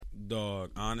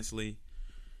Dog, honestly,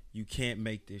 you can't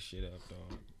make this shit up,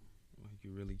 dog. Like,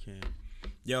 you really can't.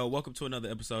 Yo, welcome to another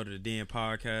episode of the Den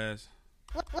Podcast.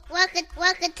 Welcome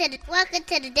to the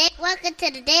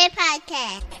Dead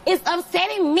Podcast. It's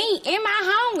upsetting me in my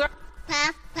hunger.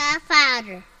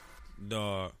 Father.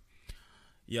 Dog.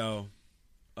 Yo,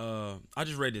 I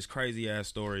just read this crazy ass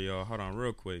story, y'all. Hold on,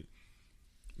 real quick.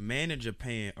 Man in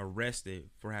Japan arrested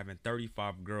for having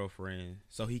 35 girlfriends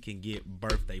so he can get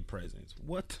birthday presents.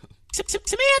 What?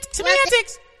 Semantics.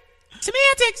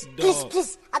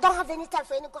 Please, I don't have any time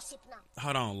for any gossip now.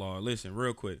 Hold on, Lord. Listen,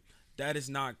 real quick. That's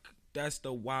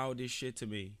the wildest shit to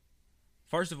me.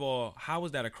 First of all, how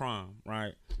is that a crime,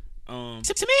 right?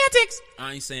 Semantics.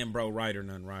 I ain't saying bro right or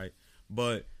nothing, right?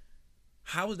 But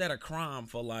how is that a crime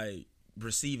for, like,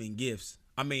 receiving gifts?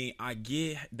 I mean, I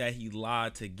get that he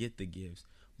lied to get the gifts.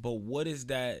 But what is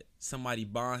that somebody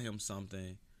buying him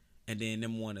something and then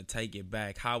them want to take it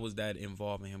back? How was that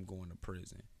involving him going to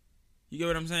prison? You get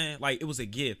what I'm saying? Like, it was a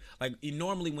gift. Like,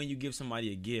 normally when you give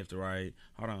somebody a gift, right?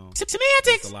 Hold on. Semantics.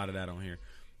 There's a lot of that on here.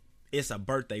 It's a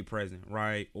birthday present,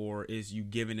 right? Or it's you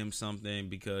giving them something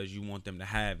because you want them to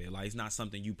have it. Like, it's not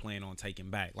something you plan on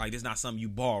taking back. Like, it's not something you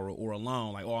borrow or a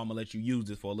loan. Like, oh, I'm going to let you use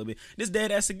this for a little bit. This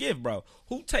dead ass a gift, bro.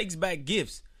 Who takes back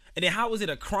gifts? And then how is it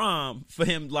a crime for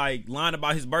him, like, lying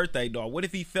about his birthday, dog? What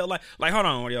if he felt like, hold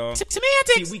on, y'all.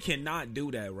 Semantics. See, we cannot do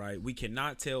that, right? We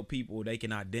cannot tell people they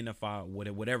can identify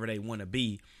whatever they want to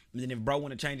be. And then if bro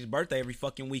want to change his birthday every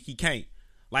fucking week, he can't.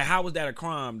 Like, how is that a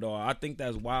crime, dog? I think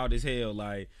that's wild as hell.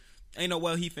 Like, ain't no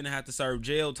way he finna have to serve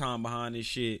jail time behind this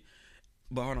shit.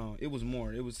 But hold on, it was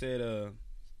more. It was said,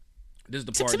 this is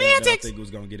the part that I think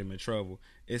was gonna get him in trouble.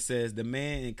 It says the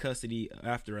man in custody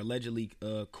after allegedly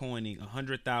coining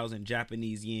 100,000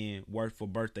 Japanese yen worth for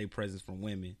birthday presents from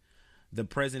women. The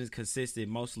presents consisted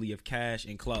mostly of cash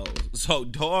and clothes. So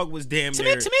dog was damn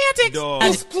near dog.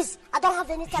 Please, I don't have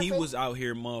any time. He was out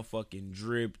here motherfucking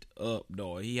dripped up,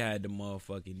 dog. He had the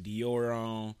motherfucking Dior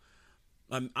on.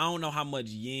 I don't know how much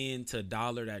yen to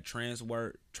dollar that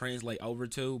translate over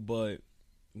to, but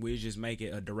we just make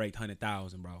it a direct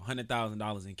 100,000, bro.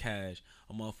 $100,000 in cash.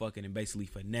 A motherfucking and basically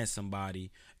finesse somebody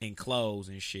in clothes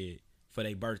and shit for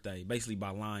their birthday, basically by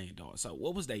lying, dog. So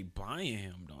what was they buying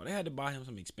him, dog? They had to buy him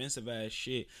some expensive ass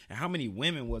shit. And how many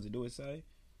women was it? Do it say?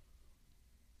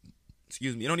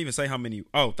 Excuse me. It don't even say how many.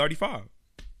 Oh, 35.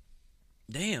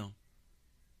 Damn.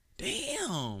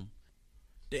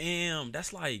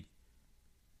 That's like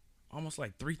almost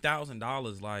like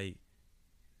 $3,000, like,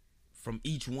 from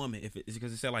each woman. If it's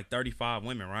because it said like 35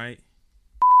 women, right?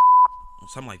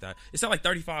 Something like that. It said like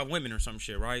 35 women or some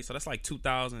shit, right? So that's like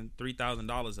 $2,000,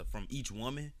 $3,000 from each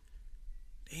woman.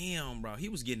 Damn, bro. He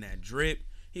was getting that drip.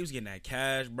 He was getting that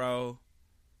cash, bro.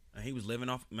 And he was living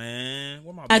off, man.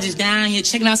 Where my I just down here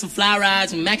checking out some fly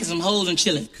rides and macking some holes and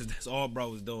chilling. Because that's all bro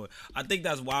was doing. I think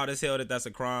that's wild as hell that's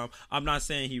a crime. I'm not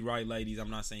saying he right, ladies. I'm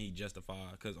not saying he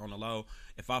justified. Because on the low,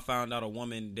 if I found out a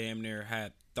woman damn near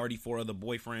had 34 other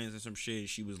boyfriends and some shit,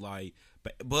 she was like,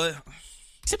 but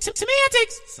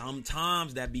Semantics.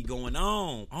 sometimes that be going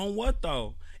on. On what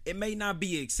though? It may not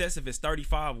be excessive as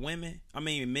 35 women. I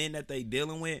mean, men that they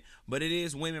dealing with. But it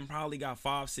is women probably got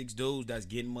 5, 6 dudes that's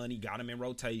getting money, got them in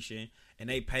rotation, and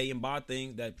they pay and buy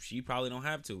things that she probably don't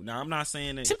have to. Now, I'm not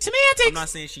saying that. Semantics. I'm not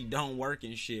saying she don't work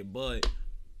and shit, but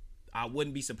I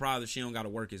wouldn't be surprised if she don't got to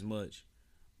work as much.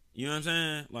 You know what I'm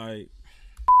saying? Like,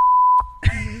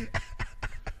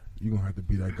 you gonna have to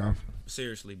be that guy.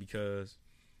 seriously, because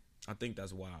I think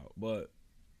that's wild. But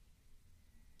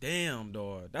damn,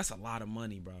 dog, that's a lot of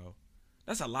money, bro.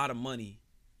 That's a lot of money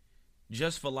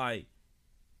just for, like,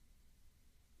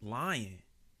 lying.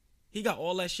 He got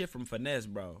all that shit from finesse,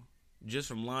 bro. Just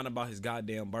from lying about his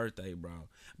goddamn birthday, bro.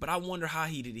 But I wonder how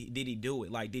did he do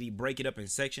it? Like, did he break it up in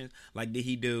sections? Like, did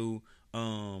he do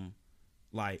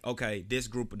like, okay, this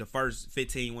group of the first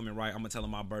 15 women, right? I'm gonna tell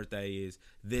them my birthday is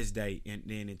this date, and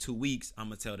then in 2 weeks, I'm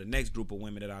gonna tell the next group of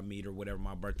women that I meet or whatever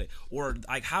my birthday. Or,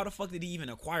 like, how the fuck did he even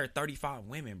acquire 35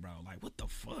 women, bro? Like, what the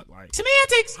fuck? Like,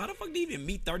 Semantics. how the fuck did he even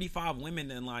meet 35 women?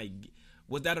 And, like,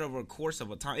 was that over a course of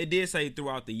a time? It did say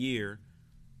throughout the year,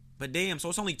 but damn, so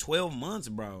it's only 12 months,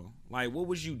 bro. Like, what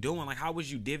was you doing? Like, how was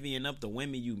you divvying up the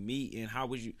women you meet, and how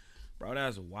was you, bro?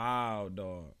 That's wild,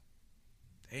 dog.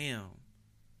 Damn.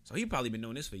 So he probably been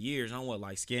doing this for years. On what,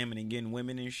 like, scamming and getting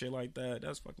women and shit like that.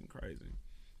 That's fucking crazy.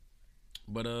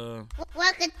 But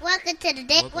Welcome to the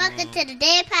Dead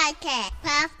Podcast.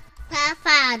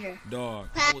 Father. dog,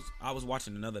 I was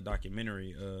watching another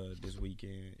documentary this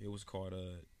weekend. It was called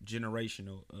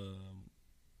Generational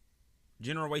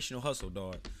Hustle,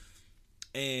 dog.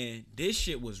 And this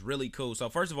shit was really cool. So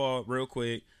first of all, real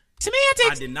quick,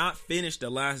 I did not finish the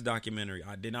last documentary.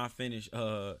 I did not finish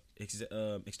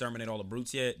Exterminate All the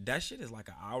Brutes yet. That shit is like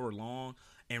an hour long,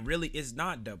 and really, it's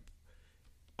not the.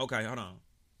 Okay, hold on.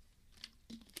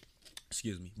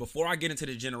 Excuse me. Before I get into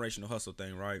the generational hustle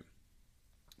thing, right?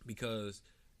 Because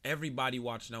everybody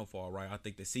watched Snowfall, right? I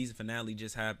think the season finale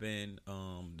just happened.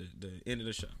 The end of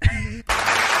the show.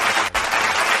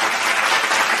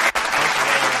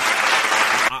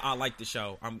 I like the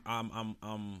show.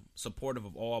 I'm supportive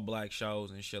of all black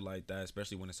shows and shit like that,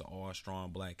 especially when it's an all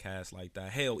strong black cast like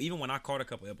that. Hell, even when I caught a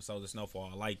couple episodes of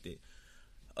Snowfall, I liked it.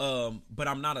 But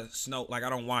I'm not a I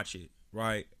don't watch it,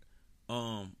 right?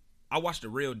 I watched a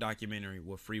real documentary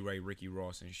with Freeway Ricky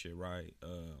Ross and shit, right?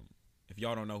 If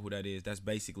y'all don't know who that is, that's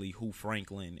basically who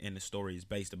Franklin and the story is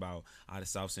based about out of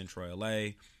South Central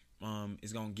LA.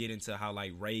 It's gonna get into how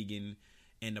like Reagan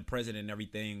and the president and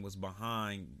everything was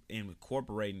behind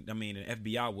incorporating. I mean, the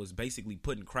FBI was basically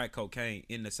putting crack cocaine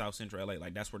in the South Central LA.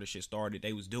 Like that's where the shit started.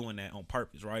 They was doing that on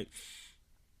purpose, right?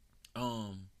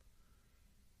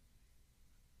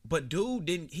 But dude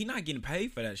he not getting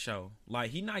paid for that show.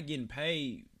 Like he not getting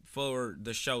paid for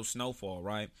the show Snowfall,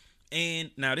 right?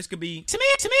 And now this could be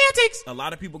semantics. A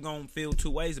lot of people gonna feel two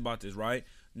ways about this, right?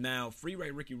 Now,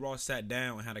 Freeway Ricky Ross sat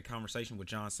down and had a conversation with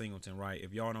John Singleton, right?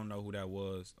 If y'all don't know who that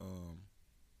was,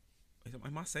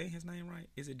 am I saying his name right?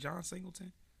 Is it John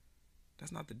Singleton?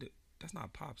 That's not that's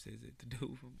not Pops, is it? The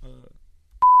dude from I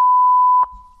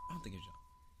don't think it's John.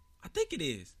 I think it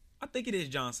is. I think it is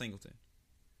John Singleton.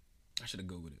 I should have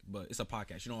Googled it, but it's a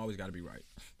podcast. You don't always got to be right.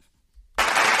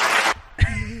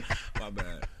 My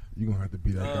bad. You gonna have to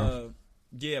be that guy.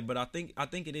 Yeah, but I think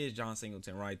it is John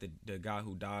Singleton, right? The guy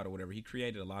who died or whatever. He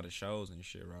created a lot of shows and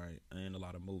shit, right? And a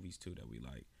lot of movies too that we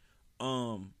like.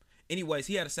 Anyways,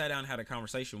 he had sat down and had a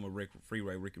conversation with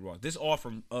Freeway Ricky Ross. This all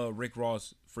from Rick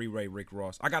Ross, Freeway Rick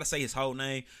Ross. I gotta say his whole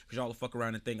name because y'all will fuck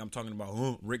around and think I'm talking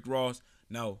about Rick Ross.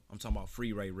 No, I'm talking about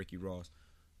Freeway Ricky Ross.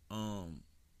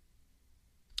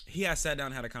 He had sat down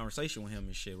and had a conversation with him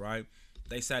and shit, right?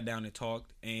 They sat down and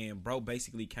talked, and bro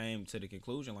basically came to the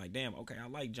conclusion like, damn, okay, I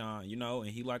like John, you know,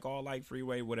 and he like all like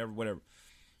Freeway, whatever.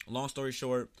 Long story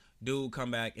short, dude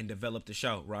come back and develop the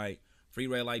show, right?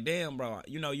 Freeway like, damn, bro,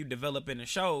 you know, you developing the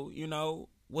show, you know,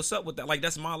 what's up with that? Like,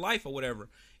 that's my life or whatever.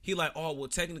 He like, oh, well,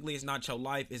 technically it's not your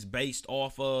life. It's based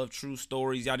off of true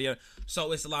stories, yada, yada.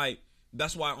 So it's like,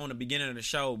 that's why on the beginning of the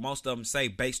show, most of them say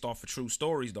based off of true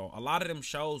stories, though. A lot of them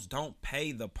shows don't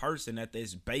pay the person that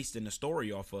is based in the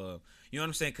story off of. You know what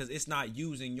I'm saying? Because it's not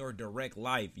using your direct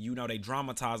life. You know, they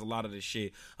dramatize a lot of the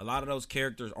shit. A lot of those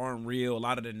characters aren't real. A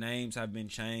lot of the names have been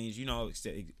changed, you know,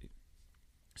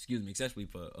 excuse me, especially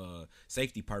for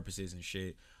safety purposes and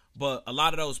shit. But a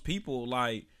lot of those people,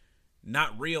 like,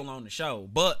 not real on the show,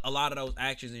 but a lot of those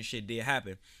actions and shit did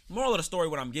happen. Moral of the story,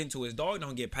 what I'm getting to is dog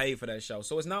don't get paid for that show,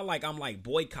 so it's not like I'm like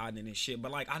boycotting and shit,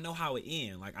 but like I know how it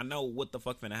ends. Like I know what the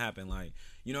fuck finna happen. Like,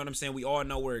 you know what I'm saying? We all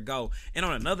know where it go. And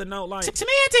on another note, like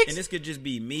semantics, and this could just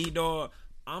be me, dog.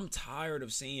 I'm tired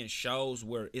of seeing shows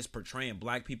where it's portraying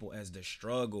black people as the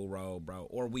struggle role, bro.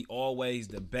 Or we always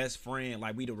the best friend,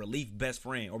 like we the relief best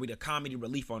friend, or we the comedy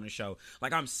relief on the show.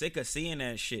 Like I'm sick of seeing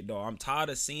that shit, dog. I'm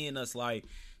tired of seeing us like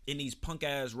in these punk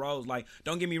ass roles. Like,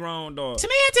 don't get me wrong, dog.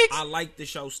 Semantics. I like the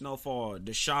show Snowfall,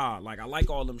 The Shaw. Like, I like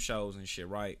all them shows and shit,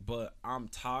 right? But I'm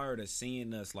tired of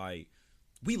seeing us like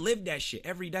we live that shit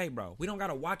every day, bro. We don't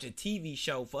gotta watch a TV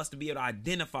show for us to be able to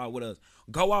identify with us.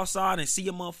 Go outside and see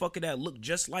a motherfucker that look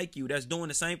just like you, that's doing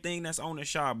the same thing that's on the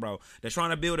shop, bro. That's trying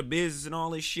to build a business and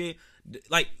all this shit.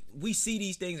 Like, we see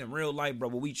these things in real life, bro,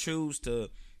 but we choose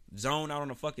to zone out on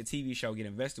a fucking TV show, get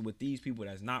invested with these people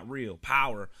that's not real.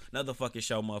 Power, another fucking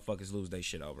show motherfuckers lose their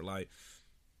shit over. Like,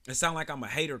 it sound like I'm a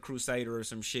hater crusader or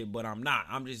some shit, but I'm not.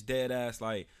 I'm just dead ass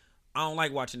like, I don't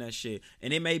like watching that shit.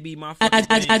 And it may be my fucking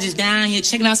I just down here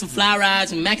checking out some fly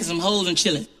rides and macking some holes and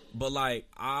chilling. But like,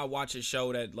 I watch a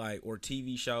show that like, or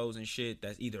TV shows and shit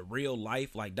that's either real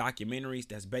life, like documentaries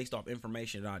that's based off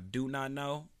information that I do not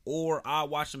know, or I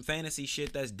watch some fantasy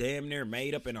shit that's damn near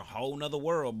made up in a whole nother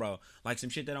world, bro. Like some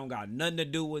shit that don't got nothing to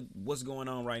do with what's going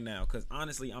on right now. Cause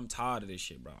honestly, I'm tired of this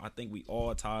shit, bro. I think we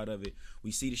all tired of it.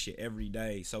 We see this shit every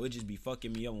day. So it just be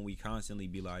fucking me up when we constantly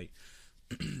be like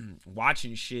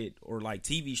watching shit or like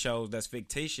TV shows that's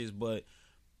fictitious, but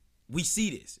we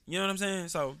see this. You know what I'm saying?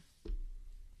 So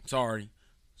Sorry,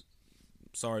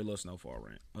 little Snowfall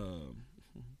rant.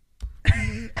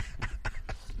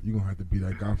 You gonna have to be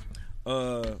that guy.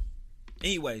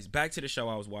 Anyways, back to the show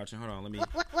I was watching. Hold on, let me.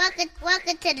 Welcome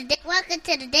to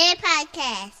the Dead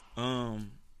Podcast.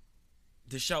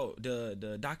 The show,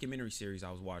 the documentary series I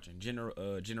was watching,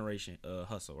 Generation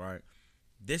Hustle. Right,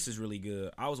 this is really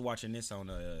good. I was watching this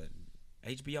on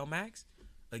HBO Max.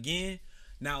 again.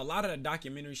 Now a lot of the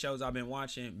documentary shows I've been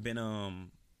watching been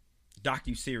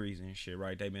docu-series and shit,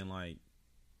 right? They've been like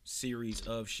series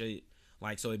of shit,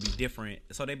 like, so it'd be different.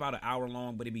 So they about an hour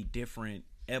long, but it'd be different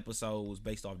episodes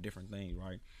based off different things,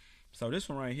 right? So this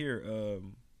one right here,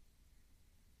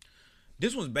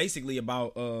 this one's basically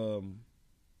about a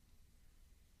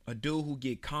dude who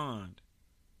get conned.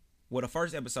 Well, the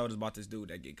first episode is about this dude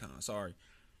that get conned. Sorry,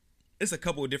 it's a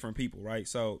couple of different people, right?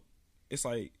 So it's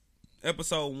like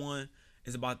episode 1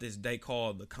 is about this they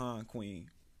call the con queen.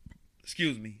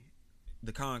 Excuse me,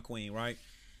 the con queen, right?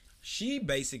 She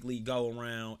basically go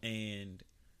around and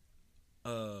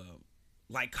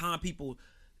like con people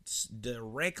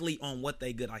directly on what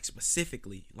they good, like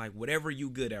specifically, like whatever you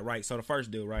good at, right? So the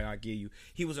first dude, right, I give you,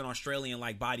 he was an Australian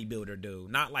like bodybuilder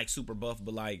dude, not like super buff,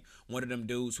 but like one of them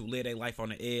dudes who live their life on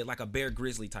the edge, like a Bear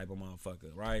Grizzly type of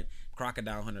motherfucker, right?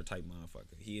 Crocodile Hunter type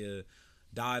motherfucker. He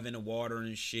dive in the water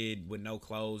and shit with no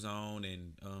clothes on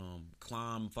and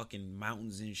climb fucking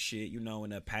mountains and shit, you know, in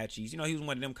the Apaches. You know, he was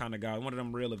one of them kind of guys, one of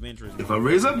them real adventurers. If I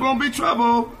raise up, gonna be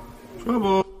trouble.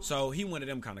 Trouble. So he one of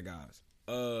them kind of guys.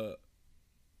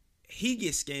 He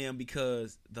gets scammed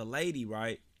because the lady,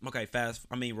 right? Okay,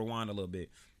 rewind a little bit.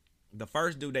 The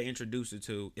first dude they introduced her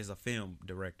to is a film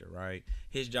director, right?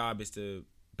 His job is to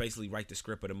basically write the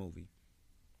script of the movie.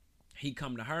 He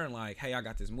come to her and like, hey, I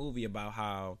got this movie about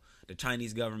how the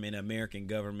Chinese government, the American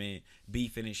government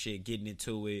beefing and shit, getting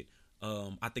into it.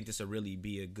 I think this will really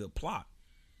be a good plot.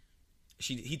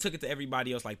 He took it to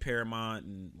everybody else like Paramount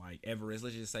and like Everest.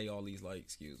 Let's just say all these like,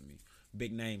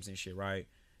 big names and shit, right?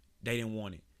 They didn't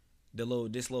want it.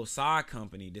 This little side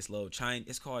company, this little China,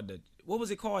 it's called what was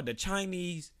it called? The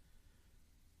Chinese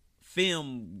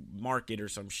Film Market or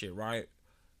some shit, right?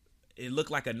 It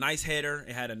looked like a nice header.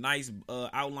 It had a nice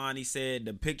outline. He said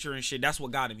the picture and shit. That's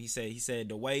what got him. He said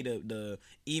the way the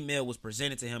email was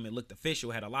presented to him, it looked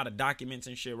official. It had a lot of documents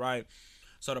and shit, right?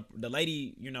 So the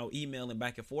lady, you know, emailing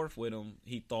back and forth with him,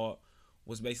 he thought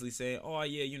was basically saying, oh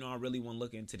yeah, you know, I really want to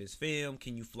look into this film.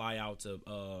 Can you fly out to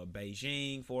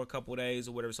Beijing for a couple days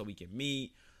or whatever so we can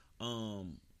meet?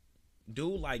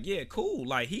 Dude, like, yeah, cool.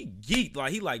 Like, he geeked.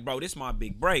 Like, he like, bro, this my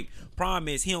big break. Problem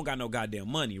is, he don't got no goddamn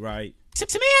money, right?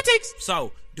 Semantics.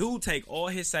 So, dude take all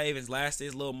his savings, last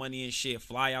his little money and shit,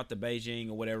 fly out to Beijing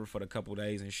or whatever for the couple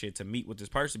days and shit to meet with this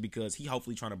person because he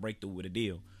hopefully trying to break through with a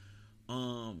deal.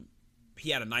 He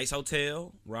had a nice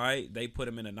hotel, right? They put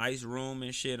him in a nice room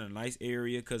and shit, in a nice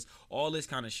area, because all this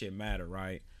kind of shit matter,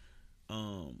 right?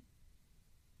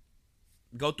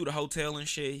 Go through the hotel and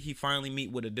shit. He finally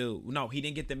meet with a dude. No, he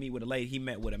didn't get to meet with a lady. He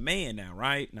met with a man now,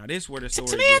 right? Now, this is where the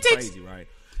story gets crazy, right?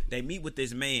 They meet with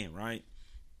this man, right?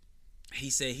 He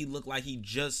said he looked like he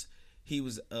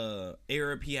was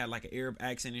Arab. He had like an Arab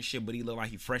accent and shit, but he looked like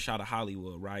he fresh out of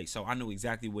Hollywood, right? So I knew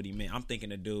exactly what he meant. I'm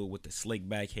thinking a dude with the slick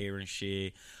back hair and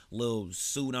shit, little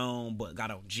suit on, but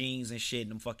got on jeans and shit,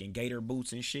 and them fucking gator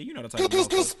boots and shit. You know the type of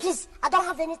motherfucker. Please, I don't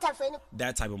have any time for any.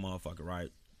 That type of motherfucker,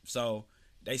 right? So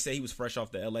they say he was fresh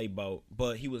off the LA boat,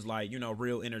 but he was like, you know,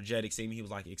 real energetic. Seeming he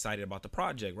was like excited about the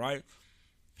project, right?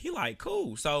 He like,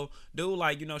 cool. So dude,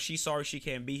 like, you know, she's sorry she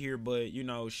can't be here, but you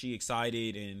know, she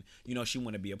excited and you know, she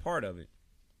want to be a part of it.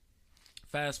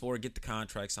 Fast forward, get the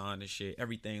contract signed and shit,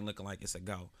 everything looking like it's a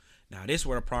go. Now this is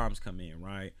where the problems come in,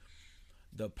 right?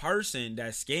 The person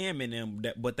that's scamming them,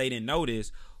 but they didn't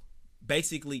notice,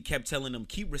 basically kept telling them,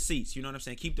 keep receipts. You know what I'm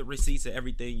saying? Keep the receipts of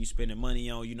everything you spending money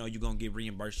on. You know, you're going to get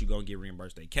reimbursed. You're going to get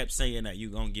reimbursed. They kept saying that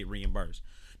you're going to get reimbursed.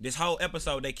 This whole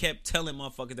episode, they kept telling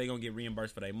motherfuckers they going to get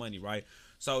reimbursed for their money, right?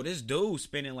 So this dude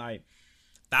spending like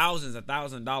thousands of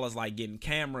 $1,000, like getting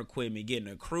camera equipment, getting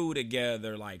a crew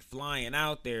together, like flying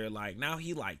out there. Like now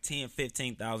he like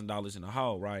 $10,000-$15,000 in the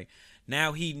hole, right?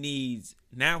 Now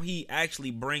he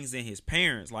actually brings in his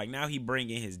parents. Like now he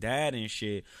bringing his dad and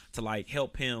shit to like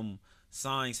help him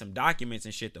sign some documents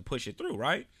and shit to push it through,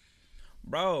 right?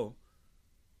 Bro,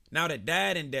 now the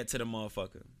dad in debt to the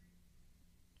motherfucker.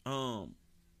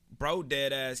 Bro,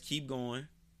 dead ass keep going,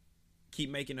 keep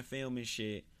making the film and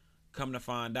shit. Come to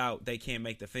find out they can't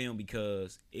make the film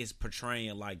because it's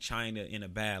portraying like China in a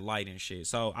bad light and shit.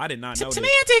 So I did not know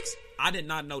Semantics. I did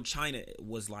not know China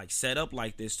was like set up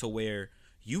like this to where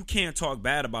you can't talk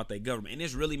bad about their government. And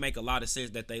this really make a lot of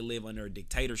sense that they live under a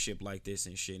dictatorship like this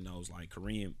and shit in those like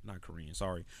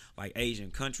like Asian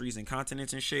countries and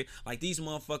continents and shit. Like these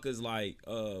motherfuckers, like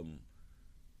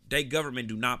they government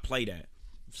do not play that.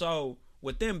 So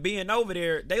with them being over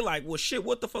there, they like, well, shit,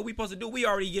 what the fuck we supposed to do? We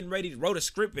already getting ready to wrote a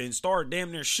script and start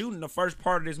damn near shooting the first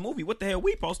part of this movie. What the hell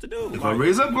we supposed to do? If I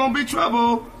raise up, gonna be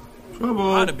trouble. Trouble.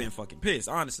 I'd have been fucking pissed,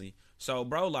 honestly. So,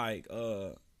 bro, like,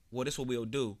 well, this what we'll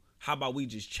do. how about we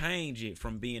just change it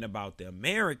from being about the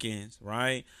Americans,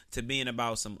 right, to being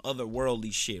about some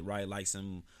otherworldly shit, right? Like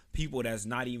some people that's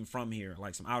not even from here,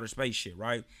 like some outer space shit,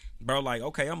 right? Bro, like,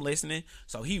 okay, I'm listening.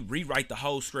 So he rewrite the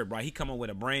whole script, right? He come up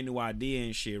with a brand new idea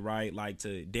and shit, right? Like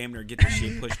to damn near get the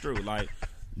shit pushed through. Like,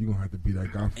 You gonna have to be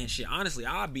that guy. and shit, honestly,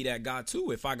 I'll be that guy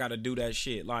too if I gotta do that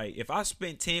shit. Like, if I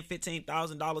spent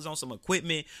 $10,000-$15,000 on some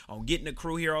equipment, on getting the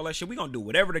crew here, all that shit, we gonna do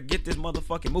whatever to get this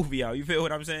motherfucking movie out. You feel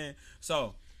what I'm saying?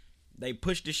 So they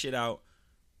pushed this shit out.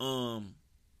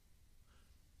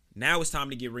 Now it's time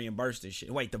to get reimbursed and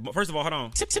shit. Wait, first of all, hold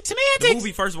on. The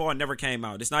movie, first of all, never came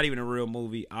out. It's not even a real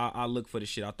movie. I looked for the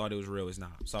shit. I thought it was real. It's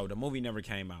not. So the movie never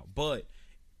came out. But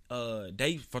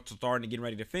they starting to get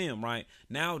ready to film, right?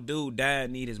 Now, dude,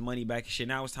 dad need his money back and shit.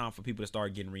 Now it's time for people to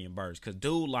start getting reimbursed. Because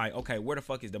dude, like, okay, where the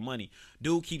fuck is the money?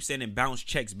 Dude keeps sending bounce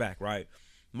checks back, right?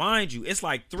 Mind you, it's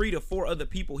like 3 to 4 other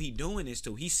people he doing this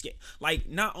to. He's like,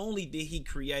 not only did he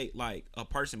create like a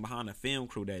person behind the film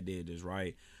crew that did this,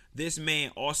 right? This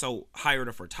man also hired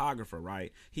a photographer,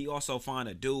 right? He also found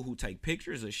a dude who take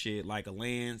pictures of shit, like a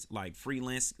lens, like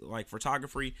freelance, like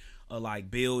photography, like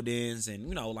buildings and,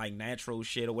 you know, like natural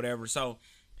shit or whatever. So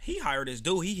he hired this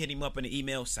dude. He hit him up in the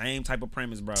email, same type of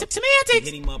premise, bro. He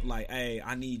hit him up like, hey,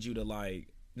 I need you to like,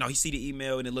 no, he see the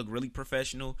email and it looked really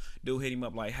professional. Dude hit him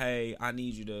up like, hey, I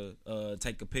need you to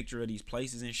take a picture of these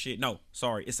places and shit. No,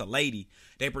 sorry, it's a lady.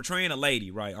 They portraying a lady,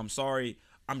 right? I'm sorry,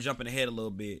 I'm jumping ahead a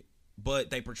little bit.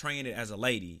 But they portraying it as a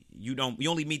lady. You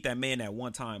only meet that man at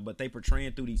one time, but they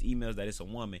portraying through these emails that it's a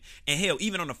woman. And hell,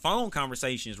 even on the phone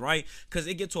conversations, right? Because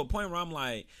it gets to a point where I'm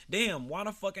like, damn, why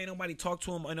the fuck ain't nobody talk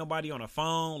to him? Ain't nobody on the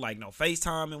phone? Like, no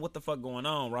FaceTime and what the fuck going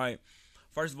on, right?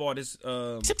 First of all, this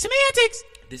semantics.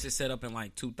 This is set up in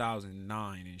like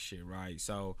 2009 and shit, right?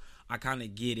 So I kind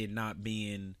of get it not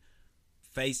being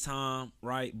FaceTime,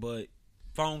 right? But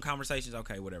phone conversations,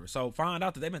 okay, whatever. So find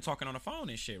out that they've been talking on the phone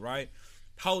and shit, right?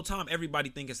 Whole time everybody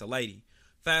think it's a lady.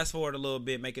 Fast forward a little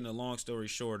bit, making a long story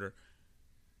shorter,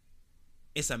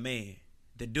 it's a man.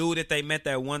 The dude that they met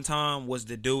that one time was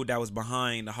the dude that was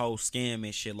behind the whole scam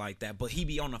and shit like that. But he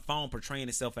be on the phone portraying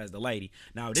himself as the lady.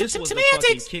 Now this was the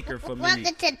fucking kicker for me.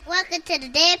 Welcome to the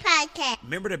Dead Podcast.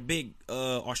 Remember the big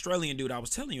Australian dude I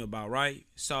was telling you about, right?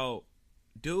 So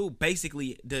dude,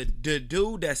 basically the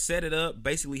dude that set it up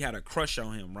basically had a crush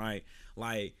on him, right?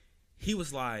 Like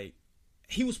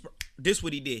this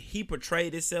what he did. He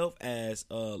portrayed himself as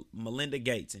Melinda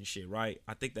Gates and shit, right?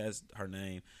 I think that's her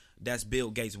name. That's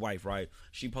Bill Gates' wife, right?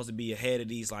 She supposed to be ahead of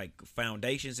these like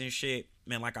foundations and shit.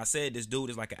 Man, like I said, this dude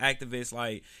is like an activist.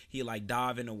 Like he like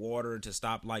dive in the water to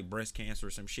stop like breast cancer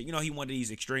or some shit. You know, he one of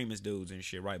these extremist dudes and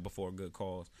shit, right? Before a good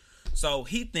cause. So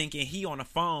he thinking he on the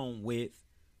phone with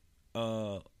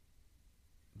Bill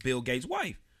Gates'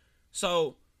 wife.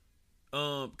 So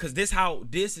because this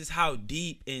is how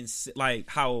deep and like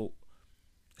how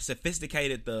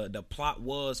sophisticated the plot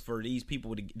was for these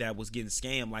people that was getting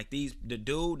scammed. Like the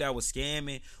dude that was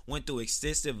scamming went through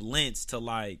extensive lengths to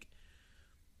like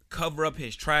cover up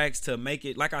his tracks to make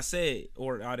it, like I said,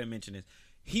 or I didn't mention this,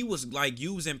 he was like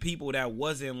using people that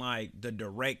wasn't like the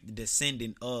direct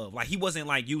descendant of, like he wasn't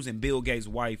like using Bill Gates'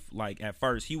 wife like at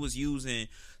first. He was using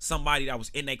somebody that was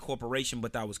in a corporation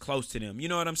but that was close to them. You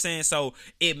know what I'm saying? So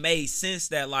it made sense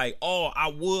that like, oh, I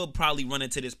would probably run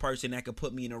into this person that could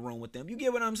put me in a room with them. You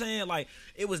get what I'm saying? Like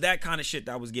it was that kind of shit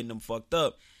that was getting them fucked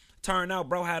up. Turned out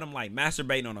bro had them like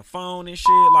masturbating on the phone and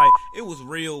shit. Like it was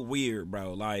real weird,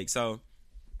 bro. Like so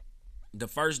the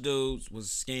first dudes was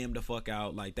scammed the fuck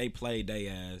out. Like they played they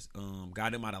ass.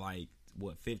 Got him out of like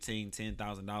what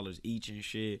 $10,000 each and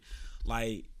shit.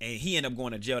 Like, and he ended up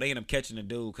going to jail. They ended up catching the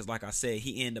dude because, like I said,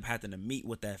 he ended up having to meet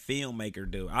with that filmmaker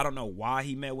dude. I don't know why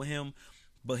he met with him,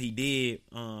 but he did.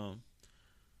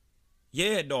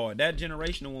 Yeah, dog. That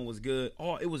generational one was good.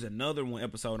 Oh, it was another one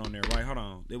episode on there, right? Hold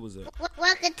on. It was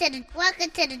Welcome to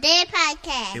the Dead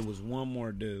Podcast. It was one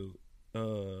more dude.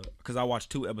 Because I watched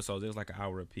 2 episodes. It was like an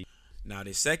hour apiece. Now,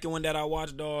 the second one that I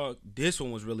watched, dog, this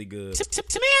one was really good.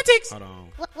 Semantics. Hold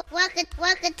on.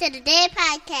 Welcome to the Dead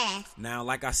Podcast. Now,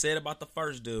 like I said about the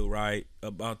first dude, right?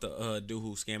 About the dude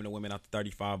who's scamming the women after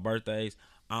 35 birthdays.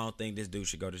 I don't think this dude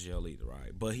should go to jail either,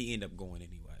 right? But he ended up going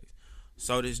anyways.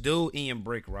 So this dude, Ian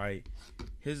Brick, right?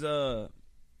 His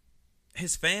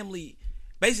family,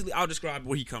 basically, I'll describe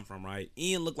where he come from, right?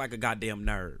 Ian looked like a goddamn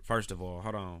nerd, first of all.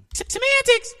 Hold on.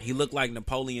 Semantics. He looked like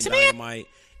Napoleon Dynamite.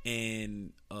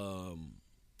 And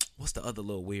what's the other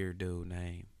little weird dude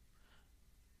name?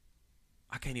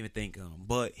 I can't even think of him.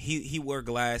 But he wore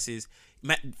glasses.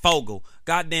 Fogel.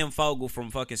 Goddamn Fogel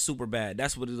from fucking Superbad.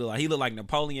 That's what it looked like. He looked like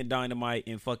Napoleon Dynamite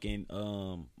and fucking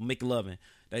McLovin.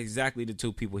 That's exactly the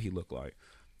 2 people he looked like.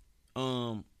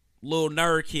 little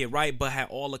nerd kid, right? But had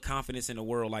all the confidence in the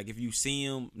world. Like if you see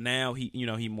him now,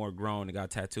 he more grown and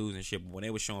got tattoos and shit. But when they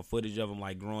was showing footage of him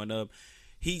like growing up,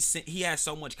 he has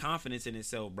so much confidence in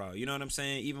himself, bro. You know what I'm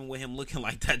saying? Even with him looking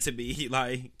like that to be,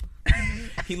 like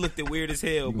he looked weird as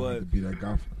hell, but be that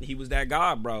guy. he was that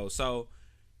guy, bro. So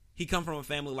he come from a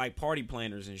family like party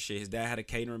planners and shit. His dad had a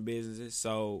catering business,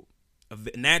 so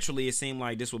naturally it seemed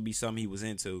like this would be something he was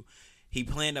into. He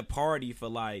planned a party for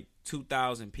like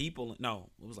 2,000 people. No,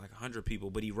 it was like 100 people,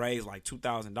 but he raised like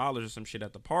 $2,000 or some shit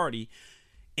at the party,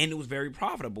 and it was very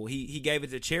profitable. He gave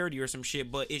it to charity or some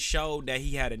shit, but it showed that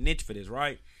he had a niche for this,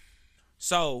 right?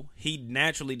 So he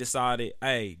naturally decided,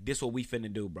 hey, this what we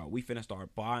finna do, bro. We finna start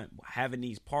having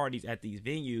these parties at these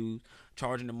venues,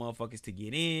 charging the motherfuckers to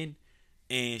get in,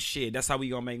 and shit. That's how we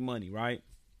gonna make money, right?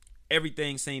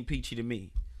 Everything seemed peachy to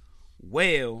me.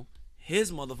 Well,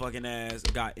 his motherfucking ass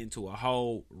got into a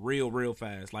hole real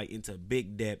fast, like into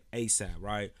big debt ASAP,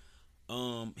 right?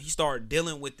 He started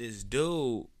dealing with this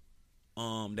dude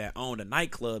that owned a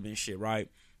nightclub and shit, right?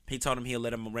 He told him he'll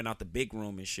let him rent out the big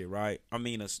room and shit, right? I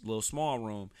mean, a little small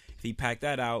room. If he packed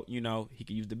that out, he could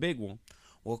use the big one.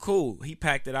 Well, cool. He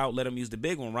packed it out, let him use the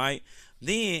big one, right?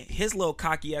 Then his little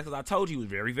cocky ass, because I told you he was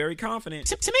very, very confident.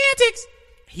 Semantics.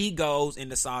 He goes and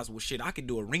decides, well, shit, I can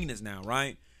do arenas now,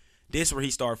 right? This is where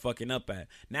he started fucking up at.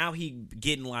 Now he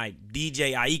getting like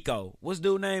DJ Aiko. What's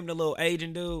dude name? The little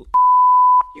Asian dude?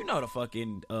 You know the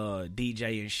fucking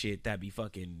DJ and shit that be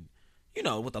fucking,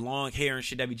 with the long hair and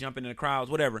shit that be jumping in the crowds,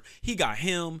 whatever. He got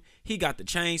him. He got the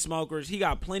chain smokers. He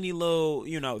got plenty little,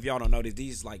 if y'all don't know this,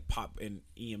 these like pop and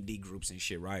EMD groups and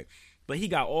shit, right? But he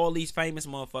got all these famous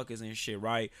motherfuckers and shit,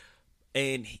 right?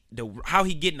 And how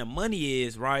he getting the money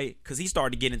is, right? Because he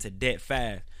started getting into debt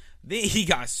fast. Then he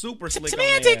got super slick on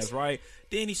their ass, right?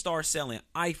 Then he started selling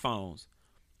iPhones,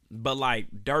 but like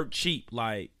dirt cheap.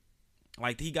 Like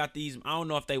he got these, I don't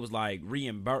know if they was like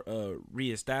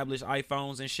reestablished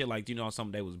iPhones and shit. Like,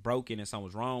 some they was broken and something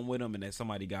was wrong with them and then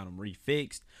somebody got them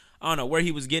refixed. I don't know where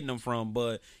he was getting them from,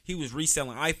 but he was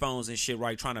reselling iPhones and shit,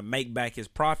 right? Trying to make back his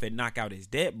profit, knock out his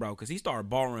debt, bro. Because he started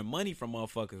borrowing money from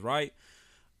motherfuckers, right?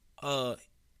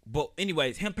 But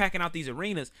anyways, him packing out these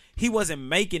arenas, he wasn't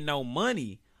making no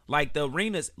money. Like, the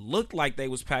arenas looked like they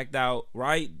was packed out,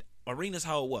 right? Arenas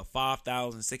hold,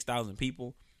 5,000, 6,000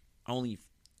 people? Only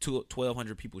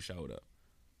 1,200 people showed up.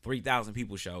 3,000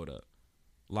 people showed up.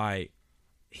 Like,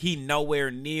 he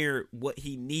nowhere near what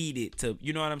he needed to,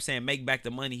 make back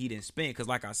the money he didn't spend. Because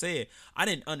like I said, I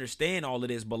didn't understand all of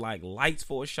this, but like lights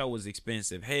for a show was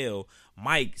expensive. Hell,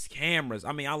 mics, cameras.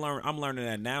 I mean, I'm learning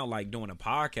that now, like doing a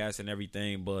podcast and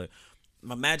everything, but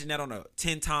imagine that on a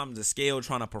 10 times the scale,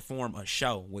 trying to perform a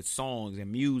show with songs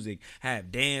and music,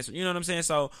 have dance, you know what I'm saying?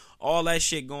 So all that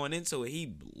shit going into it,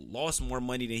 he lost more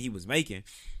money than he was making.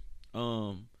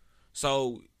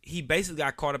 So he basically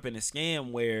got caught up in a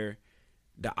scam where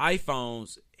the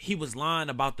iPhones, he was lying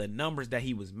about the numbers that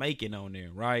he was making on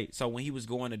there, right? So when he was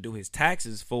going to do his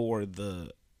taxes for the,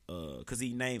 cause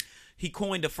he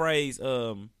coined the phrase,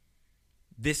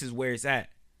 this is where it's at.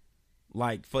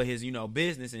 Like for his,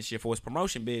 business and shit, for his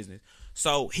promotion business.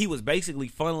 So he was basically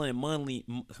funneling money.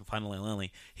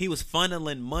 He was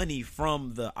funneling money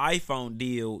from the iPhone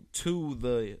deal to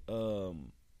the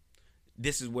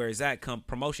this is where it's at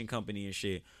promotion company and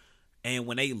shit. And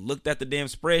when they looked at the damn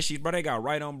spreadsheets, bro, they got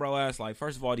right on bro ass. Like,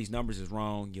 first of all, these numbers is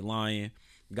wrong. You're lying.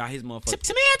 Got his motherfucker.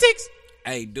 Semantics.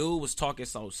 Hey, dude was talking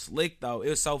so slick, though. It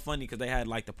was so funny because they had,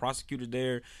 like, the prosecutors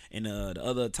there and the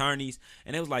other attorneys.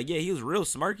 And it was like, yeah, he was real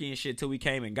smirky and shit till we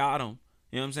came and got him.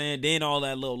 You know what I'm saying? Then all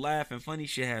that little laughing funny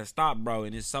shit has stopped, bro.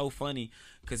 And it's so funny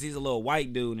because he's a little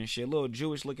white dude and shit. A little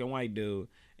Jewish-looking white dude.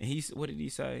 And what did he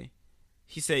say?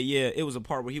 He said, yeah, it was a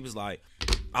part where he was like,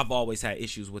 I've always had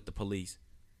issues with the police.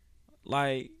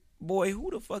 Like, boy,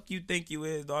 who the fuck you think you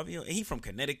is, dog? He from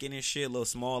Connecticut and shit, little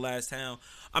small ass town.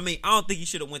 I mean, I don't think he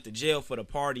should have went to jail for the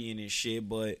partying and shit,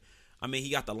 but I mean, he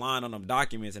got the line on them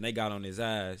documents and they got on his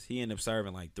ass. He ended up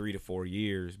serving like 3 to 4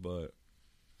 years, but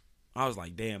I was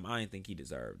like, damn, I didn't think he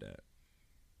deserved that.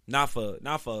 Not for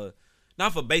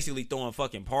basically throwing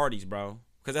fucking parties, bro.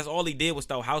 Because that's all he did was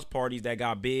throw house parties that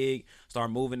got big, start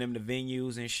moving them to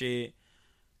venues and shit.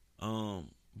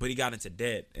 But he got into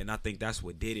debt, and I think that's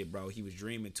what did it, bro. He was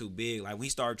dreaming too big. Like, when he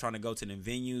started trying to go to them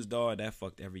venues, dog, that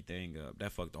fucked everything up.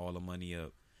 That fucked all the money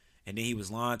up. And then he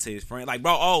was lying to his friend. Like,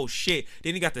 bro, oh, shit.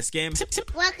 Then he got the scam.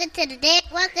 Welcome to the Day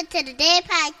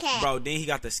Podcast. Bro, then he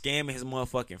got the scamming his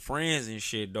motherfucking friends and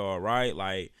shit, dog, right?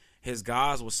 Like, his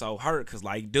guys was so hurt because,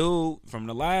 like, dude, from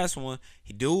the last one,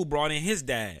 dude brought in his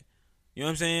dad. You know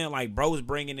what I'm saying? Like, bro was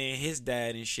bringing in his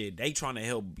dad and shit. They trying to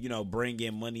help, bring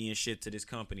in money and shit to this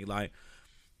company. Like,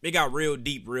 it got real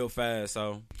deep real fast.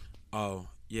 So Oh,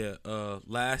 yeah.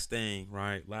 Last thing,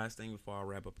 right? Last thing before I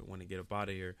wrap up and want to get up out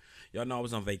of here. Y'all know I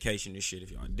was on vacation and shit.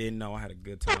 If y'all didn't know, I had a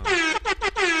good time. It was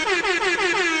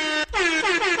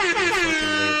fucking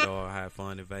lit, dog. I had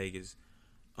fun in Vegas.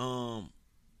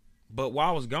 But while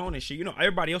I was gone and shit, you know,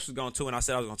 everybody else was gone too, and I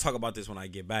said I was gonna talk about this when I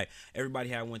get back. Everybody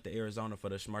had went to Arizona for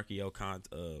the Smarkio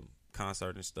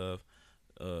concert and stuff.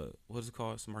 What's it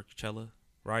called? Smarkchella,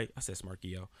 right? I said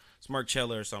Smarkio.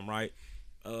 Smarkchella or something, right?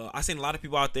 I seen a lot of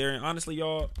people out there, and honestly,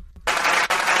 y'all look good, bro.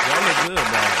 You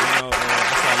know,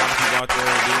 I saw a lot of people out there.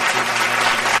 Didn't seem like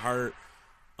nobody got hurt.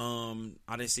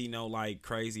 I didn't see no like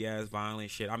crazy ass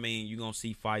violent shit. I mean, you gonna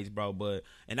see fights, bro,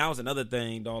 and that was another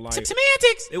thing, though. Like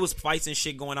Semantics. It was fights and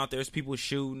shit going out there. There's people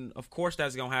shooting. Of course,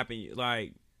 that's gonna happen.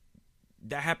 Like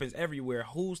that happens everywhere.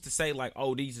 Who's to say like,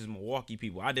 oh, these is Milwaukee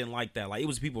people? I didn't like that. Like it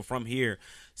was people from here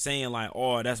saying like,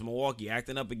 oh, that's Milwaukee,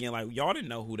 acting up again. Like y'all didn't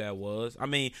know who that was. I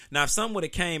mean, now if some would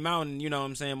have came out and you know what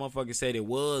I'm saying, motherfuckers said it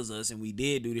was us and we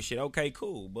did do this shit. Okay,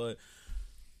 cool, but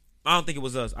I don't think it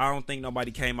was us. I don't think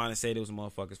nobody came out and said it was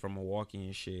motherfuckers from Milwaukee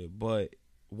and shit. But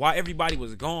while everybody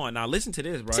was gone, now listen to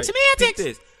this, right? Semantics.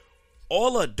 This.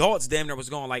 All adults damn near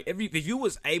was gone. Like if you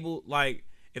was able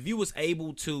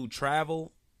to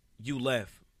travel, you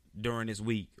left during this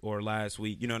week or last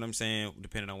week. You know what I'm saying?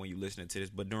 Depending on when you listening to this.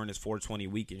 But during this 420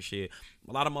 week and shit,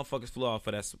 a lot of motherfuckers flew off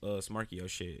for that Smarkio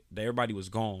shit. Everybody was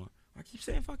gone. I keep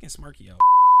saying fucking Smarkio.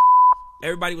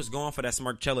 Everybody was gone for that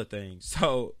Smarkchella thing.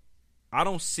 So I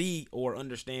don't see or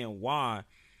understand why,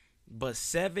 but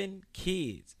 7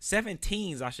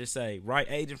 teens, I should say, right,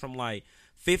 aging from like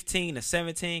 15 to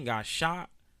 17 got shot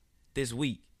this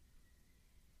week.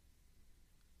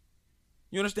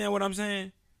 You understand what I'm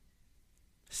saying?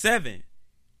 7.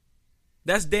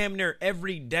 That's damn near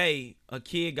every day a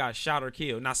kid got shot or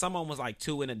killed. Now, some of them was like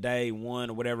 2 in a day, 1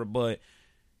 or whatever, but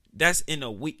that's in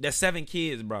a week. That's 7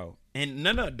 kids, bro. And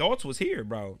none of the adults was here,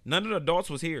 bro.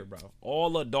 All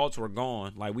the adults were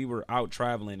gone. Like, we were out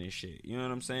traveling and shit. You know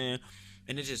what I'm saying?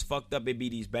 And it just fucked up. It be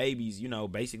these babies, you know,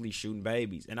 basically shooting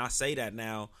babies. And I say that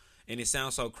now, and it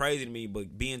sounds so crazy to me,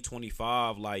 but being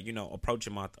 25, like, you know,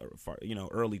 approaching my, you know,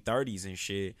 early 30s and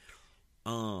shit,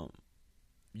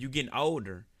 you getting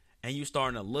older. And you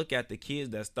starting to look at the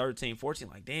kids that's 13, 14,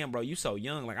 like, damn, bro, you so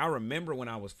young. Like, I remember when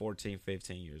I was 14,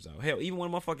 15 years old. Hell, even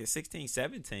when I'm fucking 16,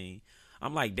 17,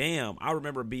 I'm like, damn, I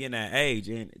remember being that age.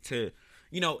 And to,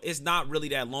 you know, it's not really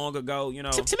that long ago, you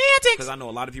know. Semantics. Because I know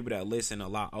a lot of people that listen a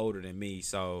lot older than me.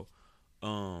 So,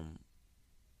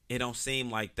 it don't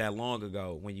seem like that long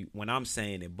ago when I'm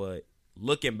saying it. But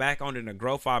looking back on the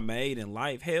growth I made in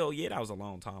life, hell yeah, that was a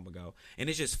long time ago. And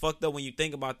it's just fucked up when you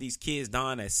think about these kids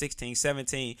dying at 16,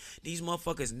 17. These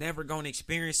motherfuckers never gonna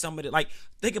experience some of it. Like,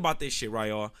 think about this shit, right,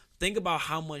 y'all? Think about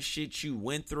how much shit you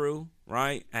went through,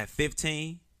 right, at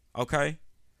 15, okay?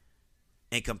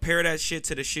 And compare that shit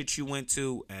to the shit you went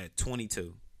to at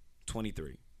 22,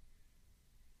 23.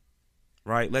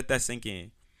 Right? Let that sink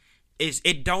in.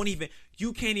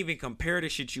 You can't even compare the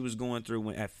shit you was going through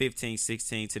at 15,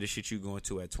 16 to the shit you going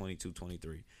to at 22,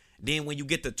 23. Then when you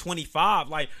get to 25,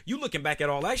 like, you looking back at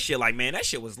all that shit like, man, that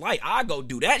shit was light. I go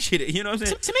do that shit. You know what I'm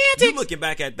saying? Semantics. You looking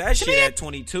back at that shit at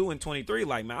 22 and 23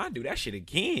 like, man, I do that shit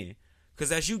again.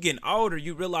 Because as you getting older,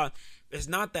 you realize it's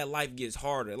not that life gets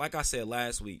harder. Like I said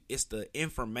last week, it's the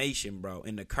information, bro,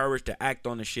 and the courage to act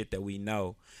on the shit that we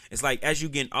know. It's like as you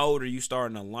getting older, you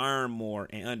starting to learn more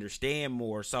and understand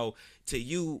more. So to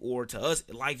you or to us,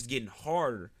 life's getting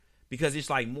harder because it's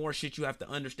like more shit you have to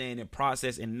understand and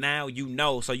process. And now you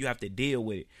know, so you have to deal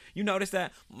with it. You notice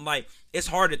that? Like, it's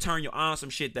hard to turn your eye on some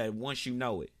shit that once you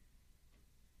know it.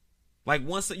 Like,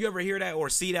 once you ever hear that or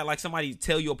see that, like somebody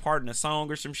tell you a part in a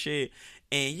song or some shit,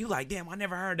 and you like, damn, I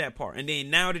never heard that part. And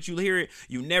then now that you hear it,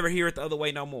 you never hear it the other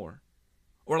way no more.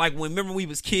 Or like, remember we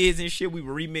was kids and shit, we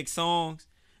would remix songs,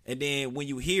 and then when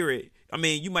you hear it, I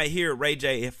mean, you might hear Ray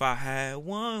J, if I had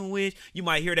one wish. You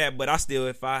might hear that, but I still,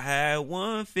 if I had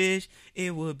one fish,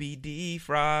 it would be deep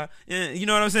fried. You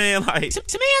know what I'm saying? Like,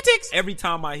 semantics. Every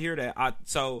time I hear that,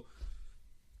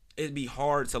 it'd be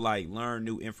hard to like learn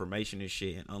new information and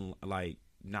shit and like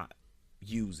not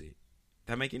use it.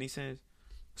 That make any sense?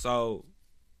 So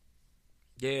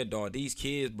yeah, dog, these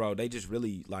kids, bro, they just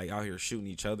really like out here shooting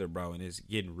each other, bro, and it's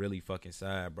getting really fucking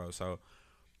sad, bro. So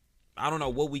I don't know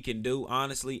what we can do,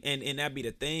 honestly, and that be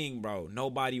the thing, bro.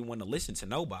 Nobody want to listen to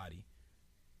nobody.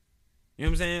 You know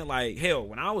what I'm saying? Like, hell,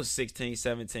 when I was 16,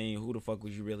 17, who the fuck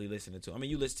was you really listening to? I mean,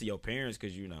 you listen to your parents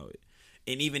because you know it.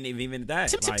 And even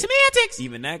that, like, semantics.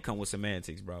 Even that come with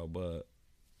semantics, bro. But,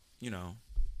 you know,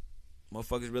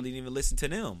 motherfuckers really didn't even listen to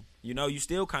them. You know, you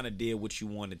still kind of did what you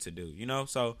wanted to do, you know?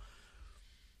 So,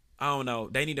 I don't know.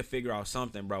 They need to figure out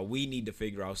something, bro. We need to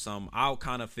figure out something. I'll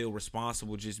kind of feel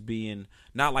responsible just being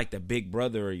not like the big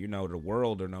brother, or, the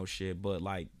world or no shit, but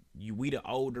like we the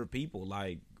older people.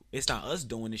 Like, it's not us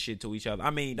doing this shit to each other. I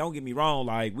mean, don't get me wrong.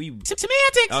 Like, we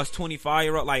semantics. Us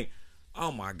 25-year-old, like,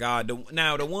 oh my God.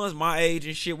 Now the ones my age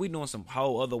and shit, we doing some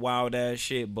whole other wild ass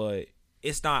shit, but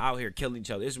it's not out here killing each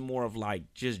other. It's more of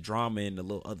like just drama and the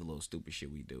other little stupid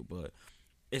shit we do, but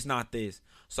it's not this.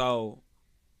 So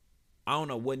I don't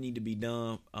know what need to be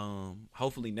done.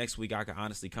 Hopefully next week I can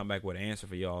honestly come back with an answer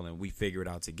for y'all and we figure it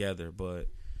out together. But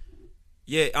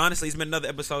yeah, honestly, it's been another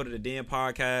episode of the Den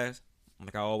Podcast.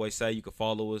 Like I always say, you can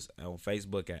follow us on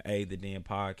Facebook at The Den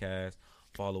Podcast.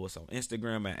 Follow us on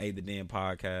Instagram at The Den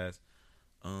Podcast.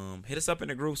 Hit us up in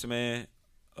the groups, man.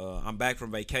 I'm back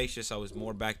from vacation, so it's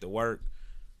more back to work.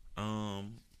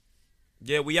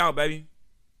 Yeah, we out, baby.